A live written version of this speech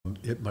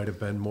it might have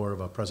been more of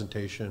a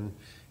presentation,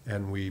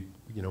 and we,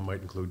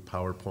 might include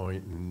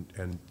PowerPoint,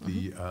 and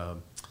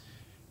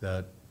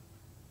the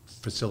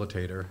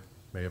facilitator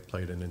may have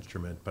played an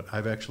instrument, but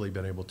I've actually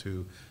been able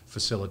to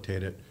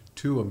facilitate it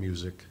to a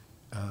music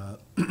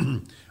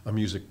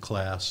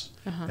class,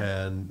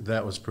 and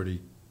that was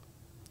pretty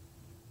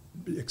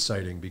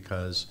exciting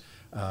because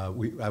I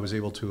was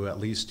able to at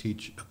least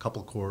teach a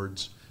couple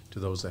chords to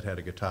those that had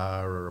a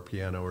guitar or a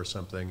piano or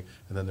something,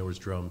 and then there was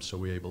drums, so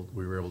we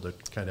were able to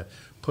kind of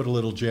put a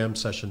little jam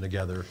session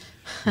together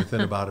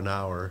within about an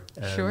hour,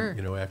 and Sure.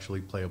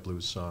 Actually play a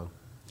blues song.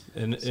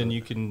 And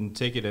you can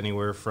take it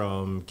anywhere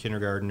from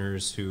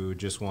kindergartners who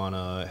just want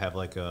to have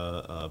like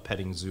a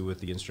petting zoo with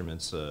the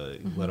instruments,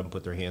 let them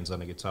put their hands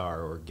on a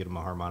guitar, or get them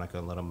a harmonica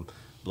and let them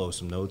blow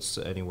some notes,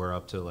 anywhere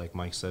up to, like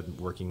Mike said,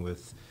 working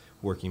with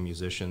working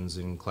musicians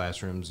in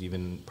classrooms,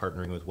 even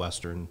partnering with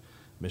Western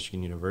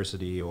Michigan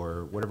University,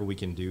 or whatever we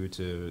can do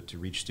to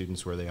reach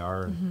students where they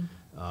are.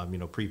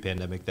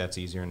 Pre-pandemic, that's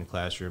easier in the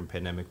classroom.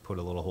 Pandemic put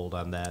a little hold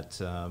on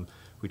that.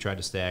 We tried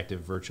to stay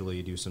active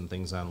virtually, do some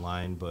things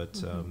online,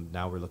 but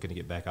now we're looking to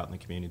get back out in the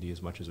community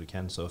as much as we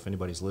can. So if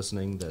anybody's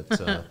listening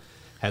that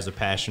has a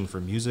passion for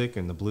music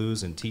and the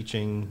blues and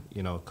teaching,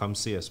 come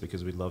see us,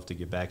 because we'd love to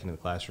get back into the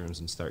classrooms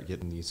and start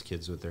getting these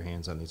kids with their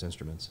hands on these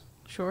instruments.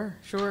 Sure.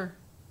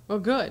 Well,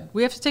 good.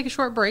 We have to take a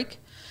short break.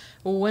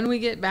 When we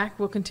get back,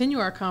 we'll continue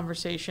our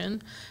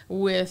conversation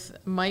with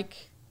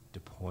Mike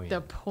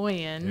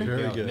DePoyen.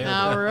 Very good.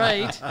 All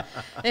right.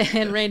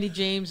 And Randy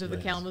James of the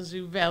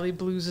Kalamazoo Valley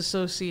Blues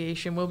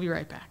Association. We'll be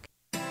right back.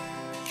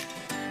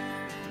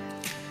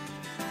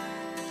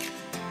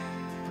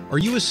 Are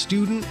you a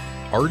student,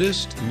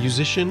 artist,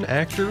 musician,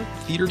 actor,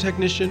 theater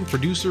technician,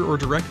 producer, or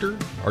director?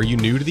 Are you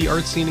new to the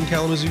art scene in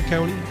Kalamazoo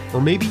County?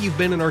 Or maybe you've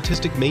been an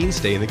artistic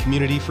mainstay in the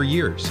community for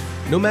years.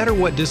 No matter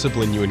what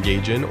discipline you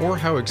engage in or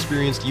how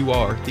experienced you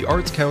are, the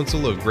Arts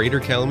Council of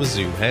Greater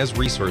Kalamazoo has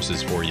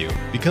resources for you.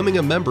 Becoming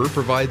a member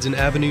provides an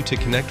avenue to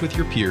connect with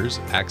your peers,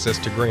 access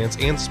to grants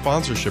and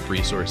sponsorship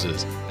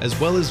resources, as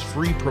well as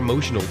free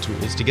promotional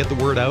tools to get the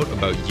word out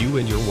about you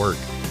and your work.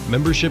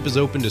 Membership is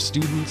open to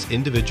students,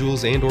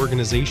 individuals, and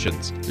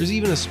organizations. There's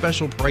even a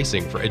special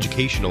pricing for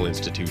educational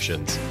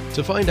institutions.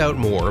 To find out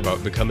more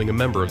about becoming a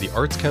member of the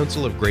Arts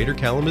Council of Greater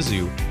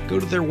Kalamazoo, go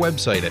to their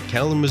website at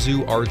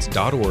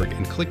kalamazooarts.org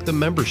and click the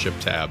Membership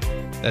tab.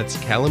 That's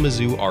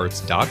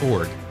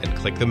kalamazooarts.org and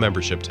click the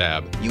Membership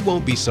tab. You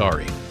won't be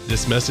sorry.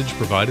 This message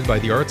provided by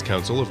the Arts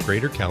Council of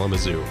Greater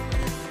Kalamazoo.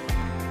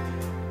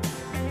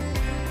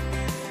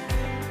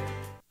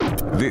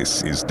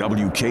 This is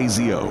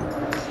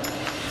WKZO.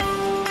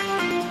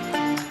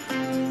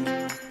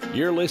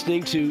 You're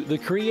listening to The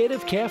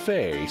Creative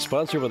Cafe,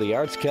 sponsored by the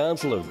Arts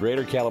Council of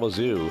Greater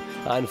Kalamazoo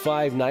on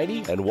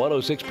 590 and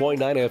 106.9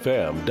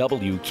 FM,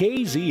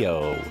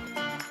 WKZO.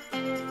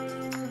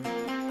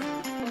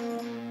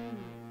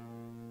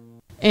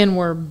 And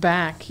we're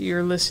back.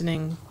 You're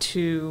listening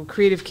to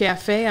Creative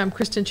Cafe. I'm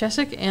Kristen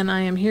Chesick, and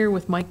I am here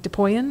with Mike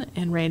DePoyen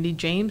and Randy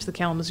James, the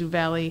Kalamazoo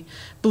Valley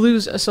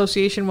Blues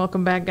Association.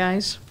 Welcome back,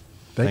 guys.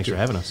 Thanks for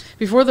having us.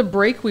 Before the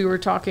break, we were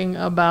talking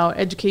about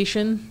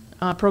education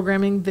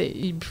programming,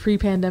 the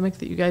pre-pandemic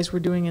that you guys were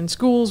doing in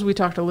schools. We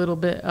talked a little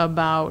bit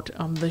about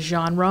the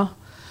genre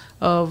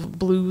of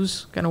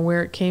blues, kind of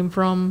where it came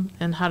from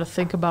and how to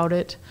think about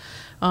it.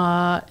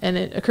 And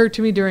it occurred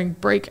to me during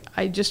break,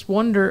 I just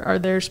wonder, are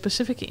there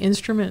specific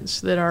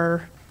instruments that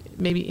are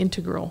maybe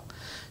integral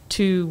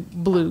to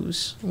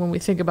blues when we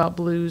think about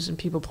blues and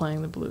people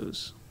playing the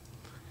blues?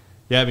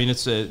 Yeah, I mean,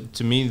 it's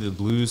to me, the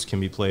blues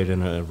can be played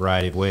in a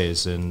variety of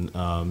ways. And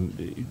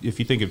if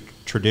you think of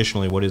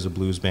traditionally what is a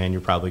blues band,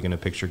 you're probably going to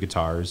picture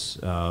guitars,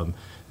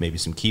 maybe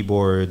some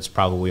keyboards,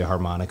 probably a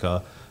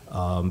harmonica.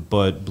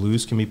 But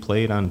blues can be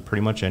played on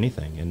pretty much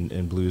anything.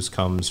 And blues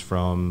comes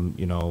from,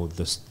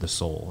 the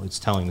soul. It's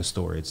telling the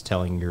story. It's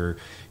telling your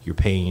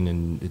pain,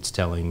 and it's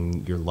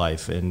telling your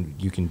life. And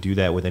you can do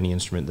that with any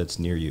instrument that's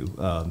near you.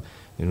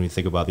 And when you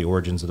think about the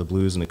origins of the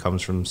blues, and it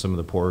comes from some of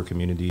the poorer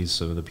communities,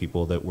 some of the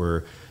people that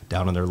were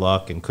down on their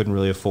luck and couldn't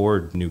really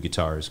afford new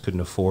guitars, couldn't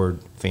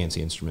afford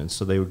fancy instruments.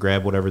 So they would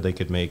grab whatever they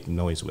could make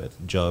noise with,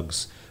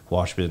 jugs,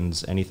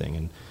 washbins, anything.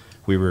 And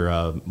we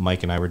were,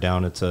 Mike and I were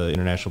down at the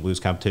International Blues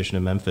Competition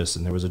in Memphis,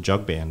 and there was a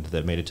jug band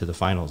that made it to the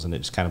finals, and it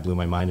just kind of blew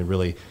my mind and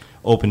really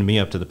opened me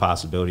up to the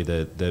possibility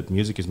that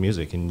music is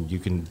music, and you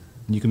can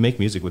make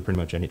music with pretty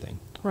much anything.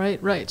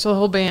 Right. So the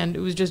whole band, it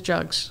was just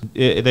jugs.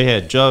 They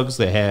had jugs.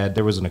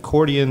 There was an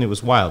accordion. It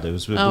was wild.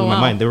 It blew my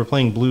mind. They were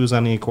playing blues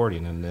on the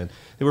accordion, and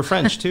they were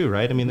French too,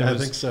 right? I mean, I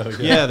think so.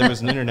 Yeah, there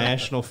was an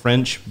international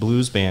French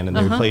blues band, and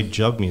they played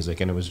jug music,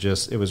 and it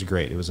was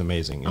great. It was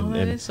amazing. And,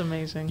 that is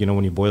amazing.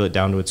 When you boil it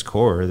down to its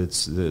core,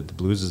 it's the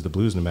blues is the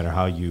blues, no matter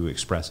how you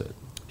express it.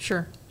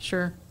 Sure.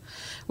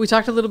 We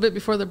talked a little bit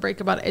before the break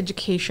about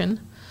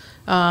education.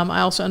 I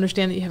also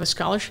understand that you have a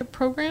scholarship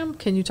program.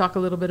 Can you talk a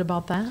little bit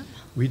about that?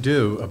 We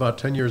do. About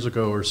 10 years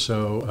ago or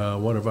so,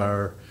 one of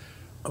our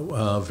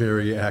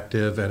very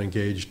active and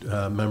engaged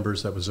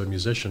members that was a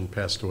musician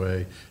passed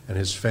away, and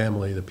his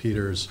family, the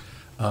Peters,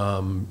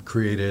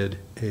 created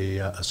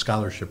a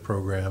scholarship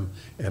program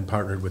and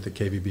partnered with the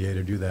KVBA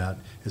to do that.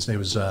 His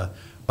name is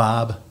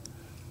Bob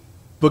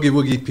Boogie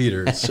Woogie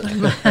Peters.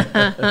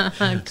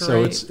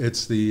 So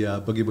it's the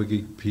Boogie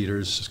Woogie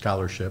Peters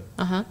Scholarship,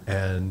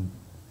 and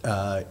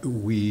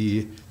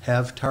we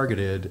have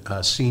targeted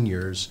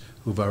seniors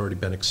who've already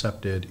been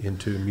accepted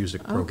into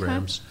music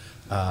programs,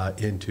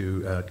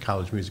 into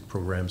college music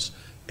programs,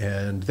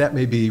 and that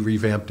may be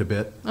revamped a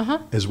bit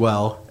as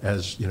well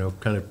as,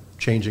 kind of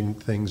changing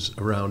things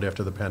around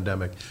after the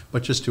pandemic,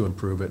 but just to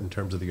improve it in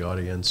terms of the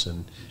audience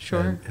and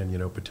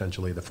and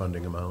potentially the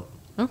funding amount.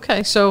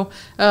 Okay, so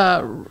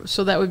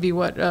that would be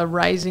what,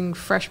 rising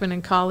freshmen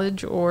in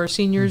college or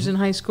seniors in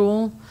high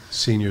school?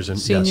 Seniors in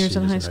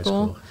high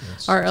school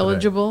yes, are today.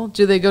 eligible.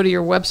 Do they go to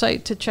your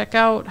website to check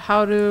out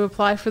how to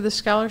apply for the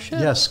scholarship?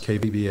 Yes,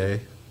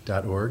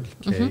 kvba.org,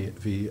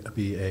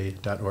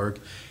 kvba.org.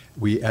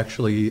 We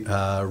actually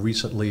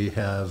recently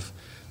have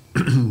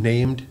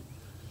named,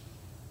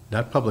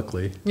 not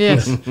publicly,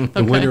 Yes.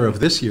 the winner of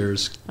this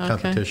year's Okay.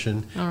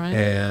 competition. All right.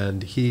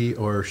 And he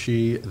or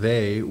she,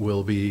 they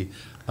will be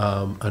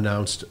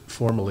announced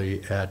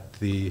formally at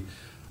the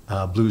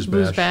Blues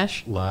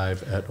Bash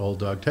live at Old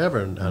Dog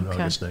Tavern on Okay.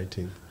 August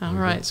 19th. All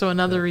right, so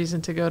another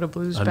reason to go to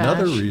Blues Bash.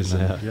 Another reason,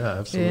 yeah,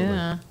 absolutely.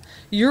 Yeah.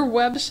 Your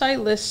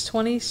website lists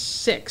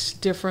 26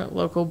 different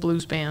local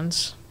blues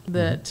bands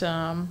that,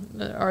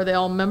 are they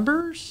all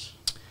members?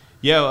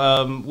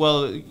 Yeah,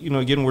 well,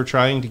 again, we're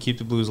trying to keep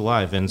the blues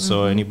alive, and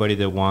so anybody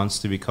that wants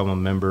to become a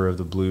member of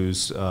the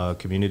blues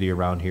community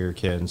around here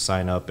can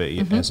sign up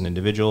as an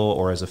individual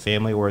or as a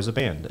family or as a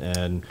band.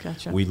 And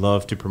Gotcha. we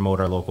love to promote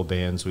our local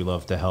bands. We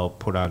love to help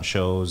put on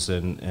shows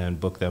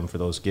and book them for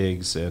those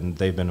gigs, and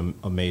they've been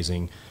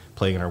amazing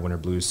playing in our Winter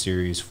Blues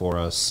series for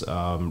us,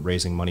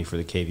 raising money for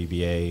the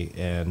KVBA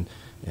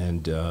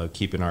and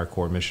keeping our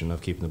core mission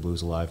of keeping the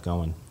blues alive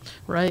going.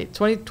 Right.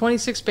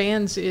 26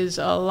 bands is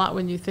a lot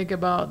when you think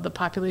about the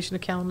population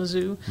of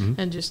Kalamazoo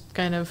and just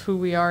kind of who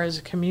we are as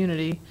a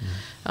community.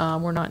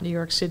 We're not New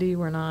York City.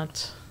 We're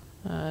not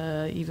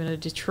even a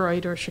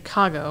Detroit or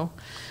Chicago.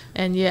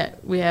 And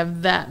yet we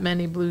have that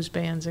many blues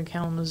bands in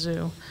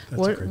Kalamazoo.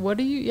 What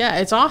do you, yeah,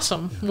 it's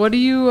awesome. What do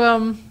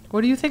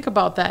you think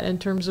about that in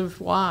terms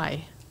of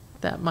why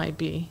that might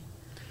be?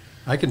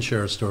 I can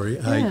share a story.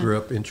 Yeah. I grew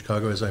up in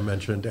Chicago, as I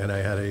mentioned, and I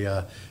had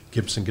a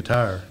Gibson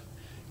guitar.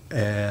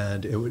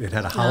 And it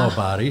had a hollow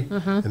body,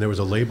 and there was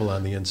a label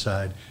on the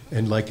inside.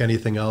 And like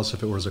anything else,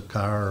 if it was a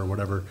car or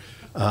whatever,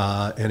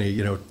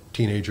 any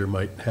teenager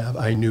might have,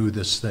 I knew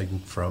this thing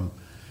from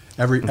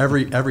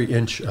every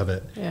inch of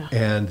it. Yeah.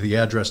 And the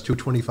address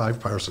 225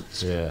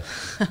 Parsons, Yeah.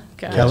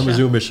 Gotcha.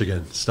 Kalamazoo,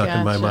 Michigan, stuck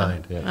in my Gotcha.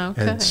 mind. Yeah.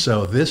 Okay. And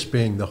so this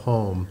being the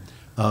home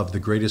of the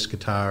greatest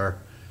guitar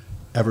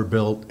ever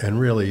built, and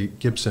really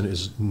Gibson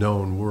is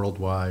known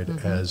worldwide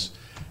as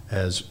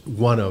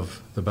one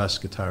of the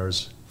best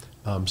guitars.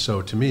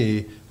 So to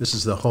me, this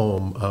is the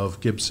home of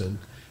Gibson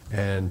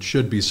and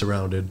should be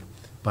surrounded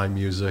by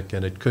music,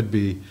 and it could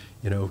be,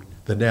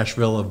 the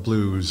Nashville of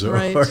blues, or,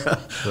 Right.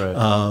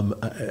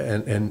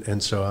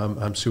 and so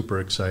I'm super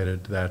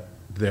excited that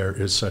there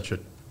is such a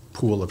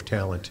pool of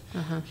talent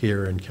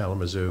here in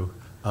Kalamazoo,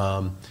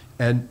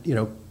 and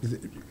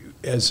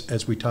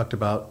as we talked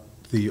about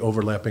the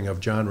overlapping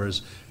of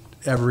genres.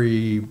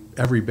 Every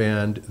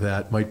band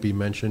that might be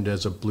mentioned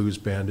as a blues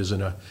band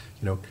isn't a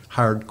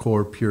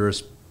hardcore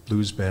purist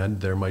blues band.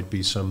 There might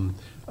be some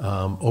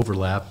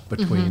overlap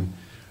between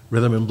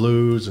rhythm and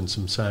blues and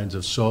some signs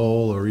of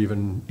soul or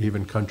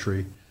even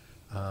country.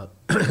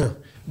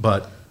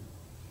 But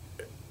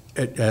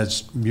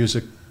as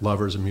music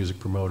lovers and music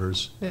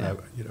promoters, Yeah.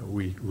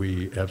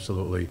 we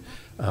absolutely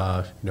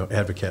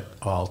advocate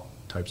all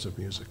types of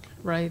music.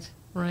 Right.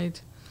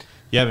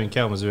 Yeah, I mean,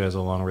 Kalamazoo has a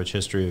long, rich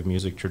history of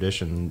music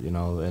tradition,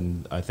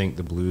 and I think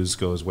the blues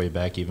goes way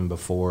back even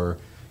before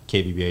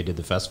KVBA did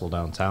the festival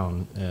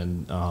downtown,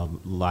 and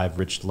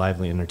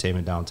lively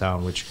entertainment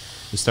downtown, which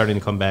is starting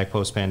to come back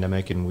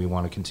post-pandemic, and we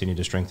want to continue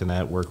to strengthen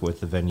that, work with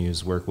the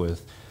venues, work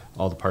with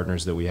all the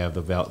partners that we have,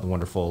 the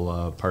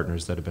wonderful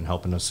partners that have been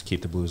helping us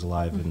keep the blues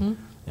alive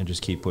and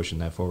just keep pushing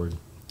that forward.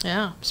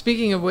 Yeah.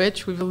 Speaking of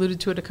which, we've alluded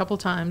to it a couple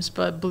times,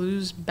 but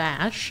Blues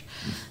Bash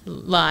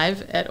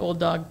live at Old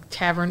Dog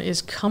Tavern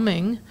is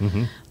coming.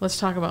 Let's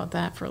talk about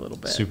that for a little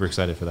bit. Super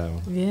excited for that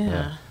one.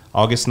 Yeah.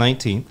 August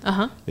 19th.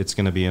 Uh-huh. It's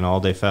going to be an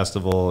all-day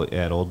festival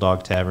at Old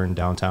Dog Tavern,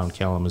 downtown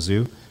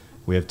Kalamazoo.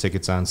 We have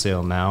tickets on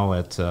sale now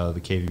at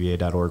the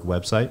kvba.org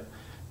website.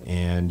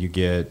 And you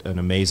get an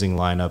amazing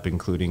lineup,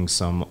 including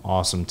some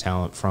awesome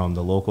talent from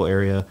the local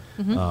area.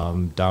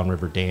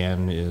 Downriver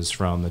Dan is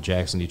from the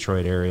Jackson,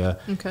 Detroit area.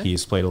 Okay.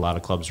 He's played a lot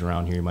of clubs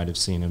around here. You might have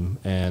seen him.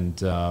 And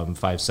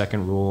 5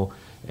 Second Rule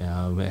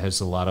it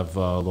has a lot of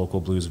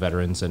local blues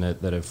veterans in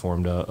it that have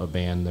formed a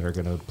band that are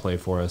going to play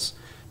for us.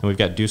 And we've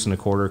got Deuce and a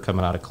Quarter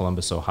coming out of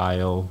Columbus,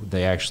 Ohio.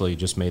 They actually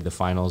just made the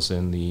finals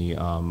in the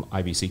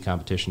IBC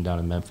competition down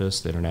in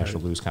Memphis, the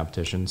International Blues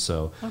competition.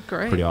 So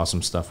great. pretty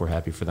awesome stuff. We're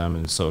happy for them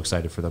and so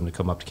excited for them to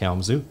come up to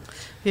Kalamazoo.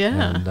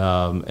 Yeah.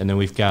 And then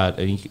we've got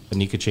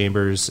Anika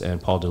Chambers and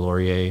Paul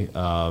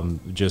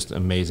Delorier, just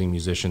amazing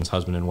musicians,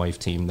 husband and wife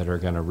team that are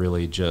going to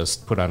really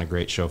just put on a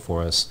great show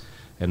for us.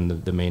 And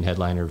the main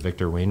headliner,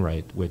 Victor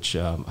Wainwright, which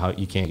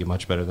you can't get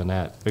much better than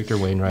that. Victor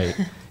Wainwright,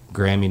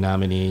 Grammy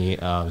nominee,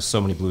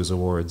 so many blues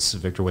awards.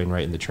 Victor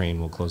Wainwright and the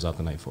Train will close out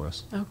the night for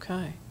us.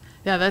 Okay.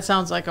 Yeah, that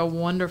sounds like a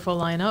wonderful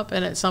lineup.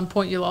 And at some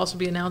point, you'll also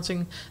be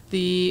announcing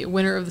the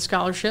winner of the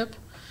scholarship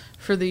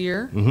for the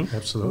year,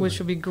 Absolutely. which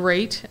will be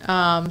great.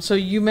 So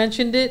you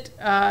mentioned it.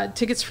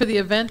 Tickets for the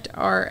event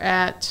are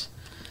at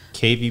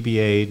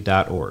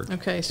KVBA.org.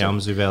 Okay, so-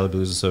 Kalamazoo Valley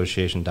Blues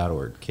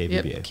Association.org.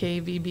 KVBA. Yep,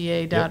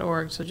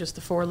 kvba.org. So just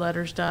the 4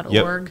 letters.org.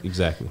 Yep,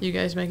 exactly. You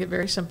guys make it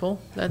very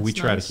simple. That's We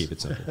try nice. to keep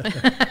it simple.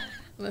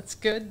 That's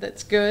good.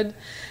 That's good.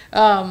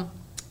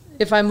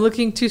 If I'm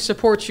looking to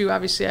support you,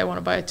 obviously I want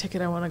to buy a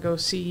ticket. I want to go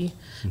see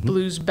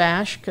Blues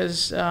Bash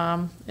because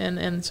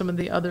and some of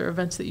the other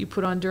events that you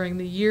put on during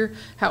the year.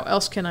 How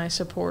else can I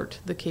support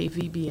the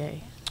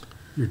KVBA?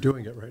 You're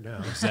doing it right now.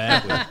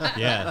 Exactly.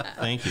 Yeah.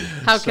 Thank you.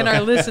 How can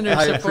our listeners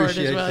I support as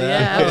appreciate well? that.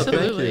 Yeah, Oh, thank you.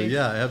 absolutely.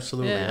 Yeah,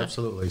 absolutely, Yeah.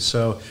 absolutely.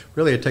 So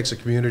really, it takes a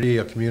community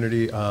of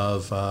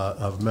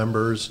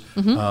members,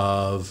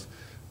 of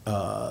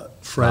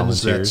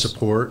friends that Volunteers.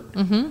 support,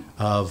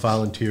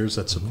 volunteers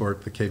that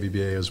support the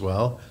KVBA as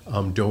well,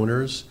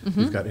 donors.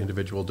 We've got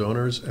individual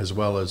donors as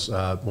well as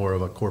more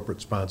of a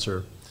corporate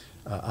sponsor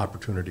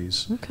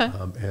opportunities. Okay.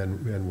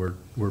 And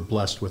we're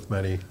blessed with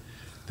many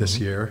this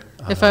year.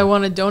 If I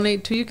want to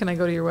donate to you, can I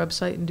go to your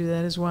website and do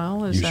that as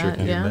well? Is You that sure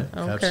can. yeah?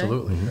 Okay.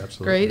 Absolutely,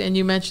 absolutely. Great. And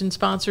you mentioned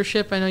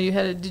sponsorship. I know you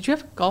had did you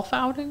have a golf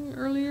outing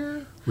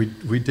earlier?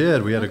 We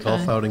did. We had a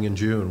golf Okay. outing in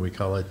June. We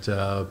call it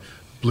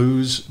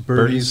Blues,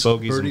 Birdies,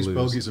 Bogeys, and Blues.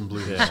 Bogeys, and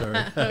Blues. Sorry.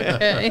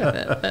 Okay,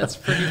 that's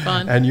pretty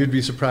fun. And you'd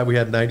be surprised. We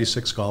had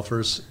 96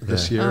 golfers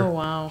this year Oh,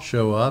 wow.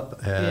 show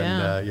up,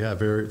 and Yeah.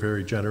 very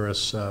very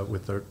generous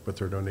with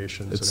their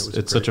donations. It's, and it was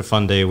it's such a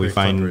fun day. We great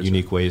find fundraiser.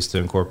 unique ways to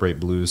incorporate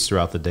blues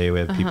throughout the day. We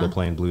have people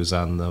playing blues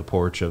on the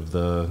porch of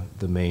the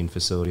main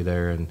facility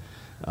there, and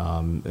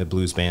a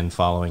blues band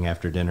following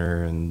after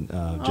dinner, and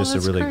just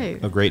that's a really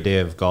great. a great day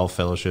of golf,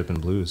 fellowship, and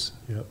blues.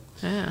 Yep.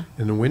 Yeah.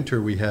 In the winter,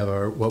 we have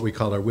what we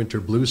call our Winter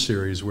Blues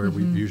Series, where Mm-hmm.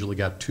 we've usually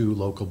got 2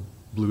 local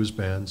blues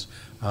bands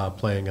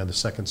playing on the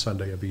second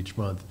Sunday of each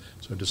month.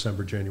 So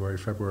December, January,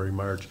 February,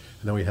 March.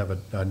 And then we have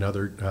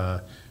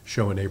another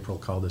show in April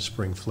called the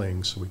Spring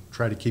Fling. So we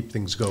try to keep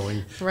things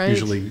going. Right.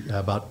 Usually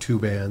about 2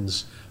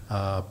 bands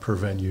per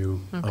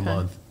venue Okay. a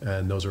month.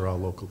 And those are all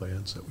local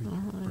bands that we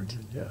bring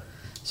in. Yeah.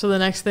 So the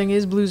next thing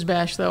is Blues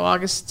Bash, though,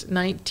 August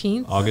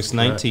 19th. August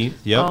correct. 19th.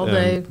 Yep. All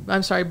day.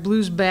 I'm sorry,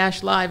 Blues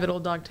Bash live at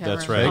Old Dog Tavern.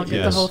 That's right. I'll get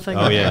yes. the whole thing.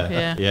 Oh in yeah.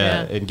 there.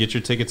 yeah. And get your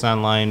tickets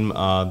online.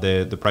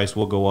 The price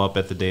will go up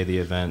at the day of the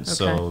event.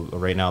 So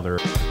right now they're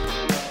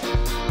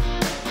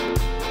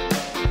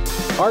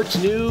Arts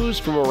news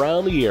from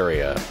around the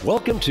area.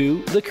 Welcome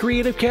to The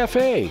Creative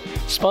Cafe,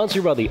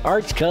 sponsored by the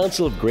Arts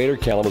Council of Greater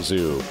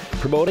Kalamazoo,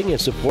 promoting and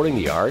supporting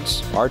the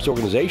arts, arts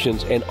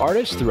organizations, and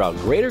artists throughout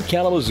Greater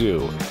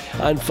Kalamazoo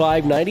on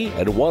 590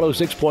 and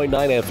 106.9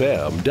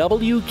 FM,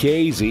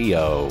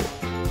 WKZO.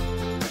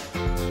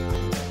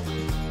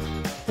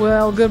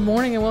 Well, good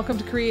morning and welcome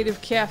to Creative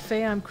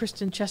Cafe. I'm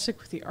Kristen Chesick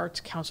with the Arts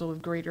Council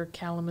of Greater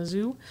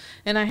Kalamazoo.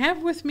 And I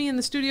have with me in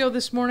the studio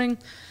this morning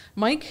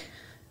Mike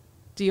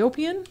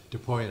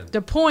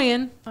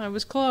DePoyen, I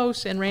was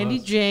close, and Randy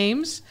Close.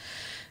 James,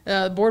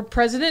 board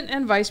president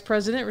and vice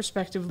president,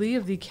 respectively,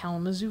 of the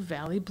Kalamazoo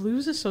Valley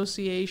Blues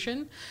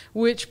Association,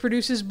 which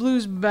produces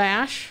Blues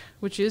Bash,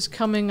 which is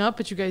coming up,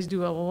 but you guys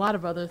do a lot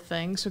of other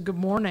things. So good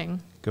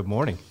morning. good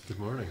morning. Good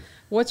morning.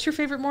 What's your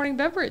favorite morning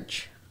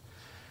beverage?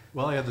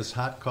 Well, I had this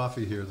hot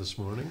coffee here this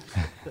morning.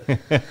 And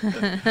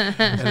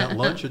at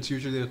lunch, it's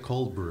usually a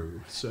cold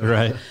brew. So.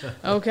 Right.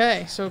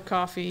 Okay, so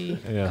coffee,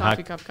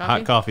 coffee.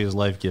 Hot coffee is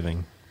life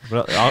giving.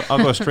 But I'll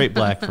go straight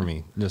black for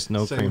me. Just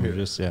no Same creamer. here.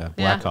 Just black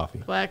Yeah, coffee.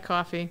 Black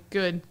coffee.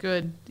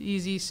 Good.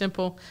 Easy,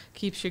 simple,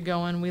 keeps you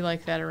going. We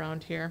like that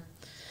around here.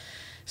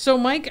 So,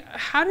 Mike,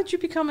 how did you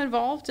become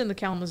involved in the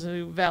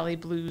Kalamazoo Valley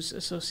Blues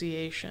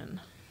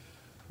Association?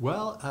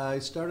 Well, I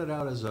started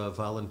out as a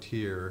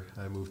volunteer.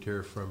 I moved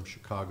here from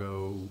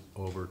Chicago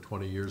over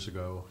 20 years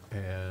ago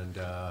and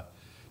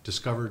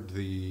discovered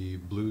the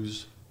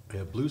Blues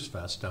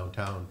Fest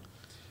downtown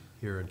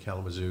here in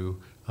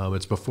Kalamazoo.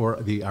 It's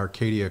before the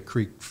Arcadia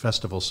Creek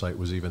Festival site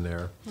was even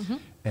there.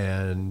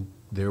 And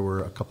there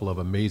were a couple of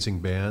amazing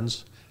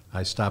bands.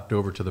 I stopped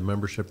over to the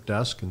membership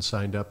desk and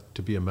signed up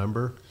to be a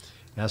member.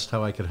 Asked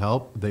how I could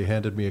help. They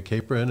handed me a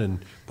capron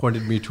and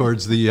pointed me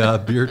towards the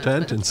beer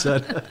tent and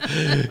said,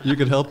 "You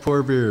can help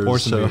pour beers." Pour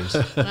some beers.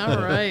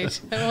 All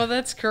right. Well,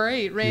 that's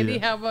great. Randy, Yeah.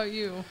 how about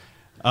you?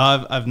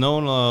 I've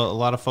known a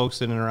lot of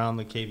folks in and around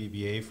the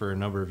KVBA for a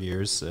number of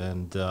years,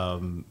 and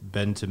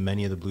been to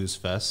many of the blues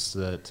fests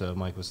that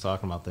Mike was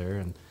talking about there,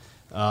 and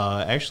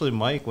Actually,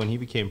 Mike, when he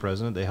became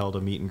president, they held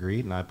a meet and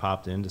greet, and I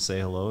popped in to say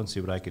hello and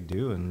see what I could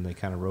do, and they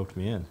kind of roped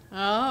me in.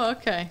 Oh,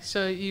 okay.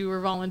 So you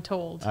were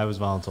voluntold. I was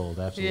voluntold,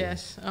 absolutely.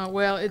 Yes.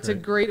 Well, it's a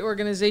great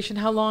organization.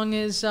 How long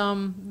has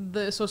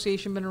the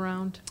association been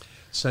around?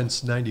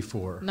 Since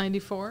 94.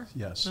 94?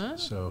 Yes. Ah,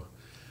 So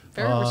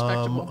very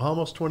respectable.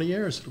 almost 20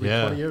 years. It'll be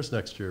Yeah. 20 years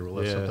next year. We'll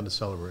have Yeah. something to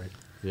celebrate.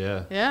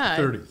 Yeah. Yeah.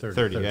 30.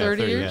 30, yeah.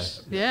 30 yeah.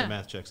 years? Yeah. The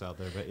math checks out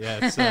there, but yeah,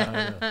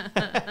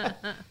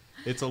 it's,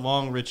 it's a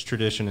long, rich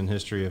tradition and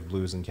history of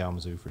blues in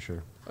Kalamazoo for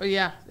sure. Oh,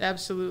 yeah,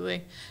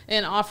 absolutely.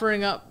 And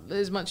offering up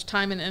as much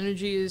time and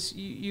energy as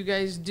you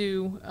guys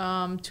do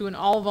to an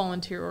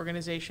all-volunteer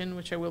organization,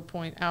 which I will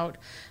point out,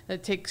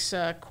 that takes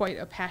quite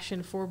a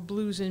passion for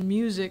blues and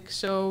music.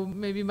 So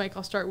maybe, Mike,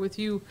 I'll start with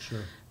you.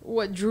 Sure.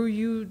 What drew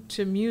you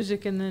to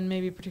music, and then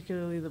maybe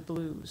particularly the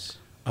blues?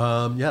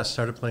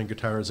 Started playing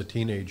guitar as a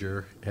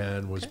teenager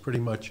and was pretty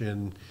much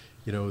in,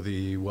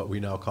 the what we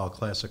now call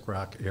classic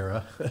rock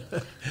era.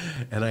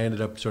 And I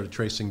ended up sort of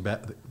tracing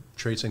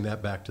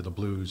that back to the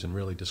blues and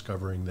really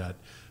discovering that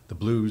the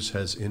blues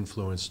has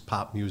influenced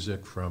pop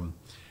music from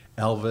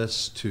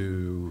Elvis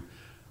to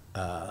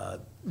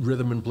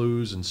rhythm and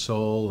blues and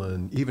soul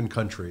and even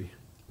country.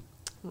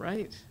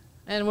 Right.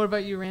 And what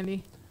about you,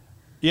 Randy?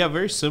 Yeah,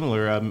 very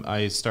similar.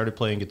 I started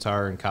playing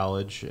guitar in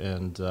college,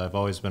 and I've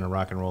always been a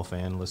rock and roll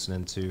fan,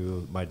 listening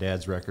to my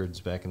dad's records.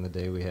 Back in the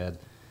day, we had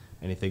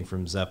anything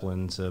from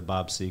Zeppelin to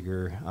Bob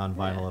Seger on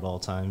vinyl at all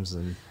times.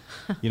 And,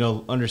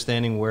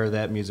 understanding where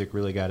that music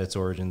really got its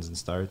origins and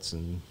starts.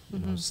 And,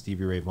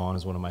 Stevie Ray Vaughan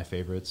is one of my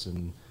favorites,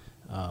 and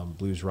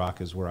blues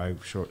rock is where I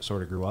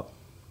sort of grew up.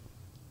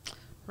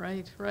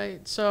 Right,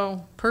 right.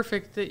 So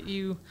perfect that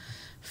you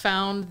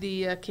found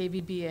the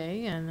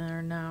KVBA and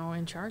are now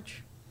in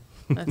charge.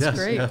 That's Yes,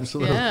 great.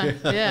 absolutely.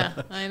 Yeah,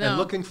 I know. And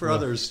looking for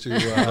others to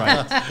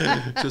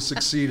to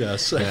succeed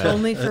us.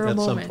 Only for a at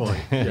moment. some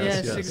point.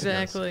 Yes,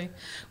 exactly.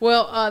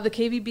 Well, the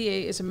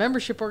KVBA is a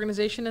membership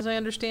organization, as I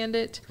understand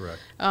it. Correct.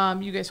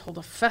 You guys hold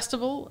a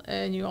festival,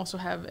 and you also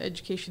have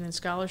education and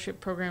scholarship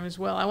program as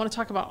well. I want to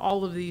talk about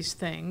all of these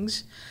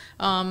things,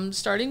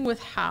 starting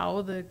with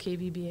how the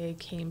KVBA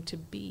came to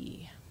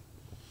be.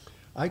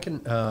 I can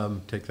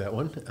take that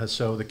one.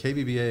 So the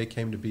KVBA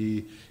came to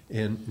be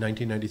in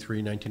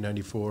 1993,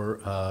 1994.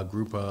 A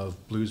group of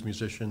blues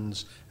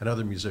musicians and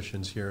other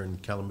musicians here in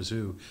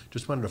Kalamazoo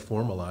just wanted to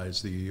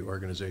formalize the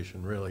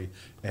organization, really.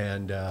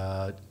 And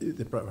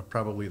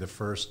probably the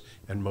first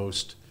and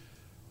most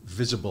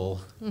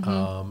visible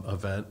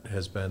event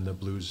has been the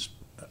Blues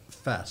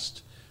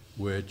Fest,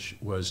 which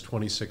was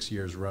 26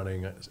 years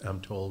running. I'm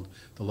told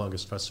the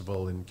longest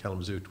festival in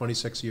Kalamazoo,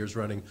 26 years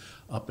running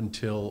up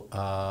until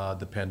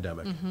the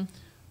pandemic.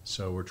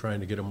 So we're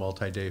trying to get a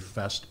multi-day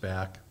fest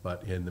back,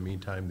 but in the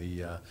meantime,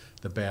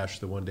 the bash,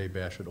 the one-day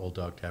bash at Old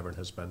Dog Tavern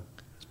has been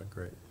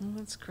great. Oh,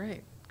 that's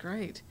great,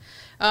 great.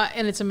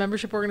 And it's a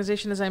membership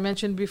organization, as I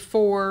mentioned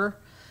before.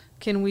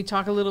 Can we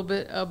talk a little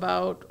bit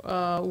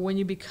about when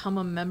you become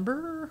a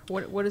member?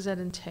 What does that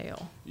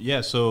entail?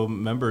 Yeah, so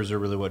members are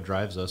really what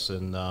drives us,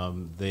 and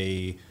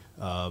they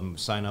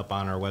sign up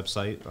on our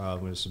website.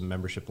 There's some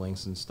membership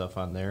links and stuff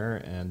on there,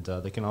 and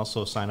they can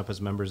also sign up as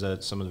members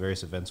at some of the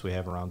various events we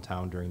have around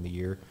town during the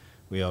year.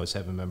 We always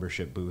have a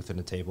membership booth and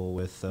a table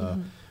with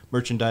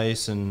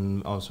merchandise,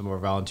 and some of our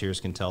volunteers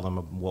can tell them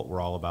what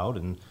we're all about.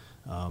 And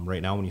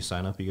right now, when you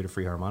sign up, you get a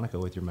free harmonica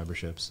with your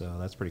membership, so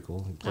that's pretty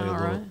cool. You play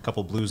a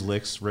couple blues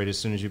licks right as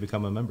soon as you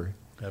become a member.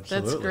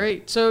 Absolutely. That's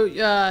great. So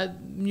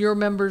your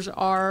members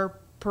are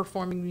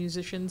performing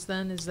musicians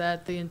then? Is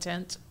that the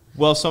intent?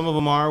 Well, some of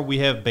them are. We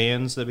have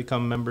bands that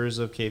become members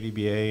of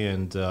KVBA,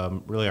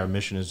 and really our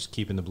mission is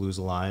keeping the blues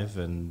alive.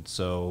 And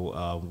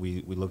so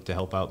we look to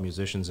help out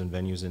musicians and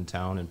venues in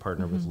town and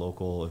partner with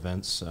local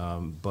events.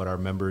 But our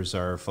members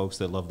are folks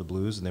that love the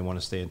blues, and they want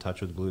to stay in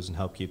touch with the blues and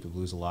help keep the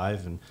blues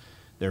alive. And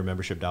their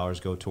membership dollars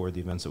go toward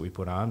the events that we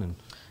put on and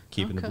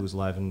keeping the blues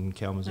alive in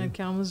Kalamazoo. In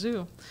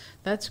Kalamazoo.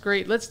 That's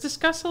great. Let's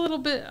discuss a little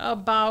bit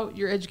about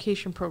your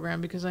education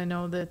program, because I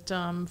know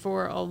that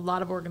for a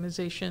lot of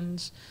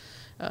organizations,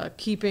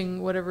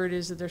 keeping whatever it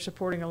is that they're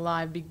supporting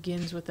alive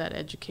begins with that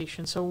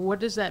education. So what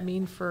does that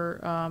mean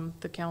for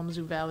the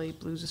Kalamazoo Valley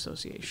Blues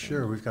Association?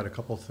 Sure, we've got a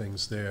couple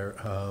things there.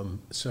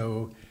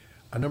 So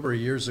a number of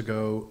years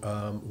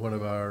ago, one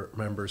of our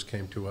members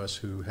came to us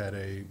who had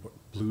a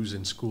Blues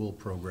in School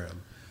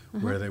program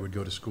where they would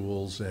go to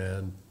schools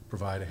and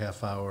provide a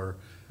half-hour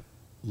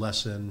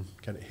lesson,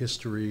 kind of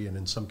history, and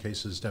in some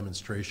cases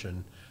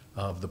demonstration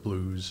of the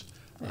blues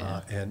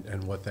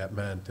and what that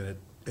meant. And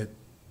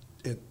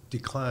it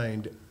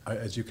declined,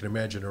 as you can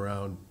imagine,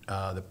 around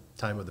the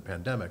time of the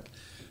pandemic.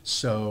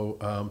 So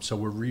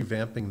we're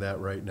revamping that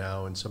right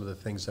now, and some of the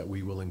things that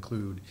we will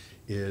include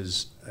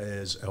is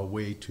a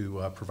way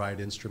to provide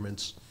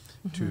instruments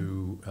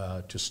to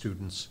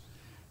students,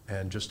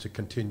 and just to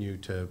continue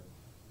to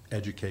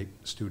educate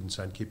students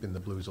on keeping the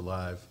blues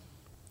alive.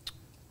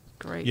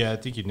 Great. Yeah, I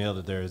think you nailed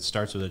it there. It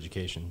starts with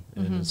education,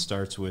 and it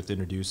starts with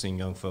introducing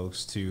young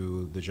folks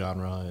to the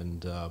genre,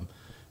 and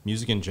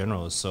music in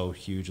general is so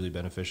hugely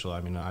beneficial.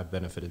 I mean, I've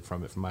benefited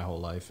from it for my whole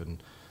life,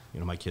 and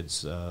My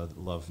kids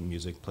love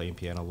music, playing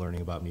piano,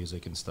 learning about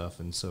music and stuff.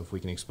 And so if we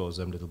can expose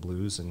them to the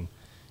blues and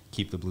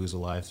keep the blues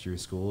alive through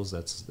schools,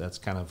 that's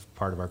kind of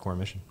part of our core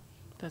mission.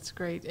 That's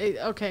great.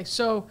 Okay,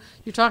 so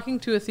you're talking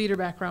to a theater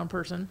background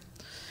person.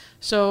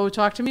 So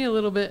talk to me a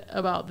little bit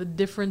about the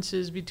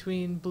differences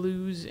between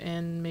blues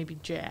and maybe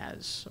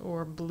jazz,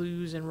 or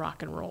blues and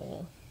rock and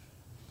roll.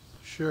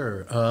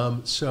 Sure.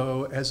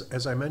 So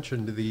as I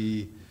mentioned,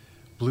 the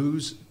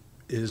blues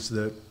is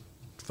the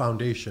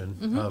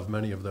foundation of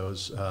many of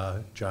those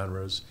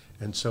genres.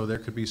 And so there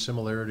could be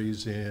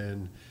similarities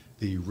in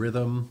the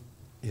rhythm,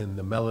 in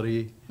the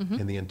melody,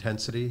 in the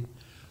intensity,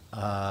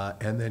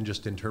 and then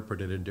just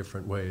interpreted in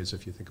different ways.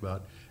 If you think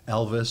about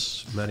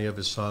Elvis, many of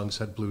his songs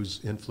had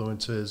blues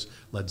influences.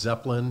 Led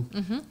Zeppelin,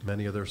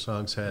 many of their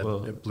songs had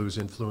blues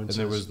influences.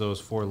 And there was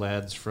those four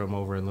lads from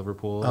over in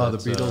Liverpool. Oh, the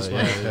Beatles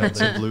had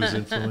some blues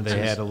influences. They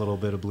had a little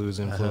bit of blues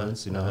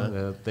influence,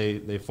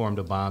 They formed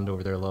a bond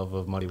over their love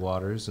of Muddy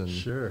Waters. And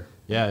Sure.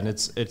 Yeah, and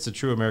it's a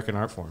true American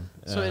art form.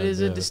 So it is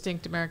a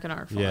distinct American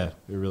art form. Yeah,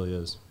 it really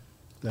is.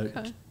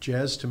 Okay.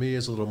 Jazz to me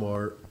is a little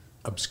more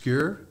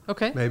obscure.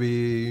 Okay.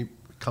 Maybe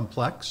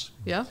complex.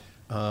 Yeah.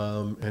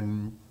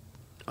 And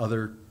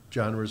other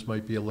genres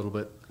might be a little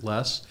bit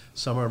less.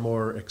 Some are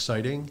more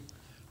exciting.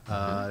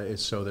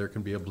 So there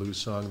can be a blues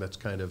song that's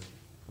kind of,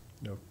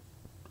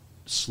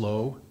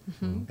 slow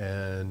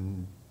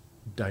and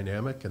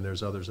dynamic, and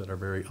there's others that are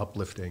very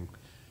uplifting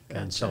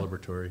and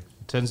celebratory.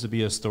 It tends to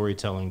be a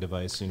storytelling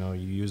device. You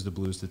use the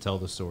blues to tell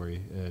the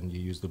story, and you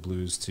use the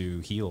blues to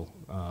heal.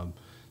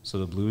 So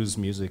the blues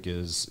music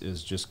is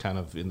just kind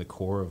of in the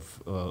core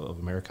of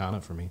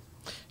Americana for me.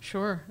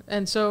 Sure.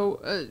 And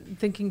so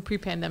thinking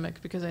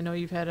pre-pandemic, because I know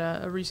you've had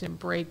a recent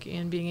break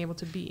in being able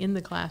to be in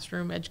the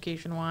classroom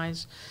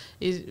education-wise,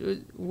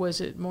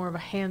 was it more of a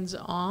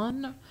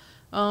hands-on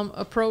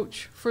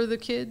approach for the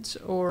kids?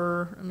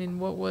 Or,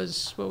 what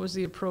was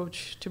the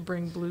approach to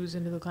bring blues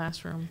into the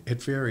classroom?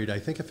 It varied. I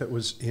think if it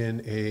was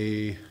in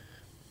a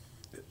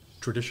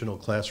traditional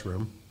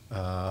classroom,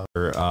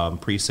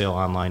 Pre-sale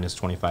online is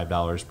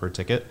 $25 per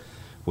ticket,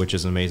 which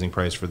is an amazing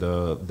price for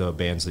the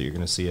bands that you're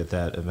going to see at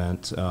that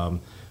event.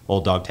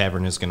 Old Dog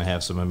Tavern is going to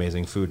have some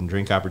amazing food and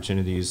drink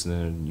opportunities, and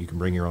then you can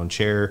bring your own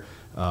chair.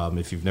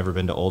 If you've never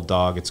been to Old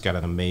Dog, it's got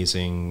an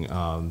amazing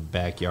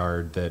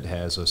backyard that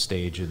has a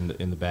stage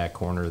in the back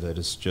corner that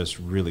is just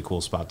really cool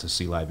spot to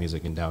see live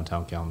music in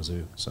downtown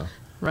Kalamazoo. So.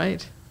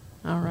 Right.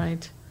 All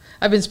right.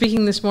 I've been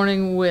speaking this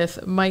morning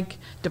with Mike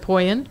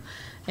DePoyen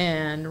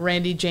and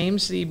Randy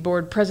James, the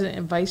board president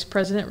and vice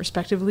president,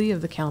 respectively,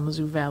 of the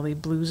Kalamazoo Valley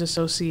Blues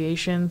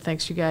Association.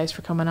 Thanks, you guys,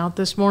 for coming out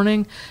this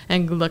morning,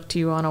 and good luck to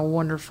you on a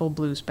wonderful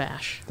blues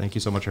bash. Thank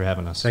you so much for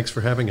having us. Thanks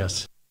for having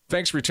us.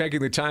 Thanks for taking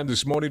the time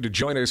this morning to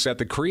join us at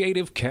the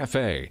Creative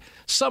Cafe.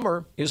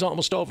 Summer is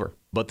almost over,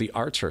 but the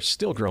arts are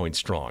still growing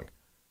strong.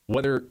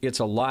 Whether it's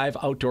a live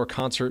outdoor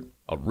concert,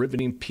 a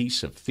riveting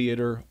piece of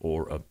theater,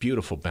 or a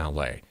beautiful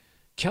ballet,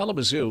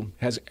 Kalamazoo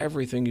has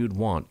everything you'd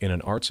want in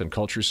an arts and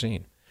culture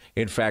scene.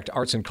 In fact,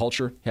 arts and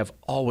culture have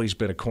always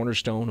been a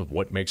cornerstone of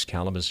what makes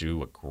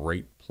Kalamazoo a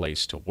great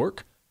place to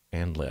work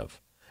and live.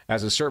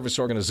 As a service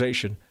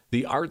organization,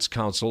 the Arts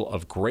Council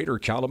of Greater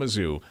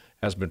Kalamazoo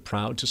has been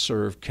proud to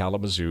serve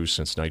Kalamazoo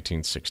since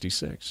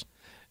 1966.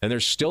 And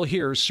they're still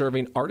here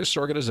serving artists'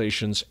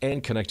 organizations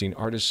and connecting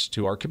artists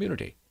to our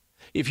community.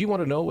 If you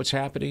want to know what's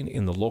happening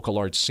in the local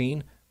arts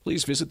scene,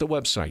 please visit the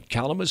website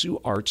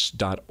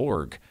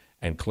kalamazooarts.org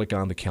and click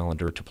on the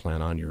calendar to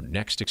plan on your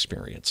next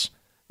experience.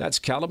 That's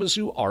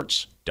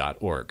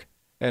kalamazooarts.org,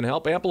 and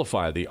help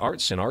amplify the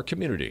arts in our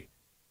community.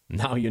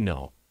 Now you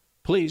know.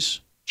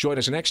 Please join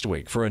us next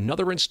week for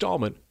another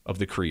installment of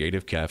the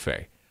Creative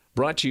Cafe,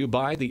 brought to you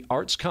by the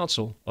Arts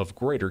Council of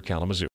Greater Kalamazoo.